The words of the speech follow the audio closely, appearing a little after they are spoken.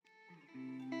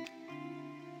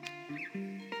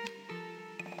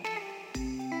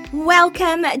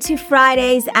Welcome to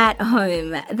Fridays at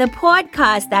Home, the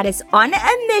podcast that is on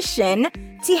a mission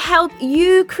to help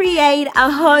you create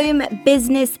a home,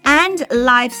 business, and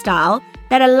lifestyle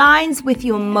that aligns with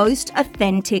your most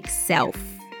authentic self.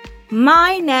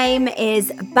 My name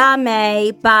is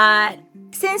Bame, but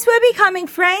since we're becoming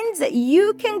friends,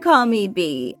 you can call me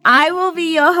B. I will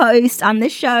be your host on the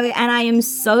show, and I am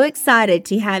so excited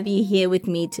to have you here with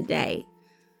me today.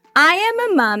 I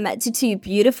am a mum to two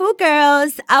beautiful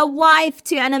girls, a wife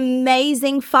to an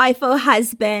amazing FIFO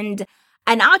husband,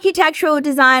 an architectural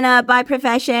designer by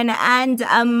profession, and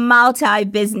a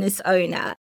multi-business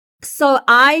owner. So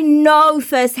I know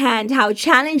firsthand how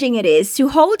challenging it is to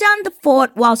hold down the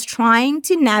fort whilst trying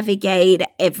to navigate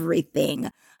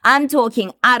everything. I'm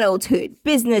talking adulthood,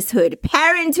 businesshood,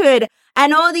 parenthood,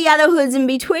 and all the other hoods in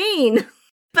between.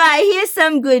 But here's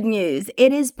some good news.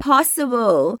 It is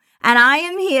possible, and I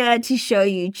am here to show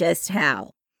you just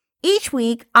how. Each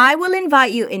week, I will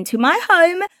invite you into my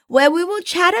home where we will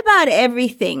chat about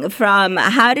everything from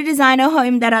how to design a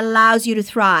home that allows you to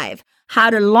thrive, how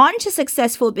to launch a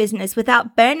successful business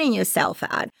without burning yourself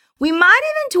out. We might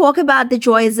even talk about the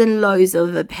joys and lows of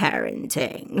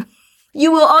parenting. You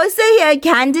will also hear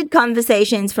candid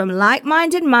conversations from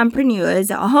like-minded mompreneurs,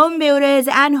 home builders,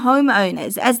 and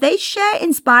homeowners as they share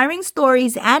inspiring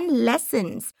stories and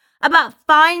lessons about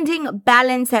finding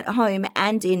balance at home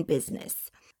and in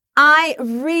business. I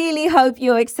really hope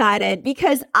you're excited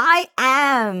because I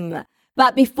am.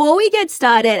 But before we get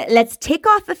started, let's tick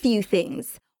off a few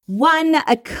things. 1,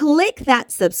 click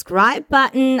that subscribe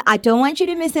button. I don't want you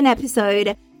to miss an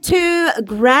episode. 2,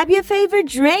 grab your favorite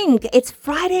drink. It's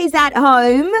Fridays at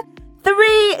Home.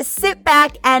 3, sit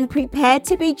back and prepare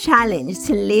to be challenged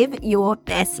to live your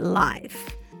best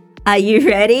life. Are you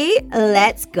ready?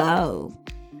 Let's go.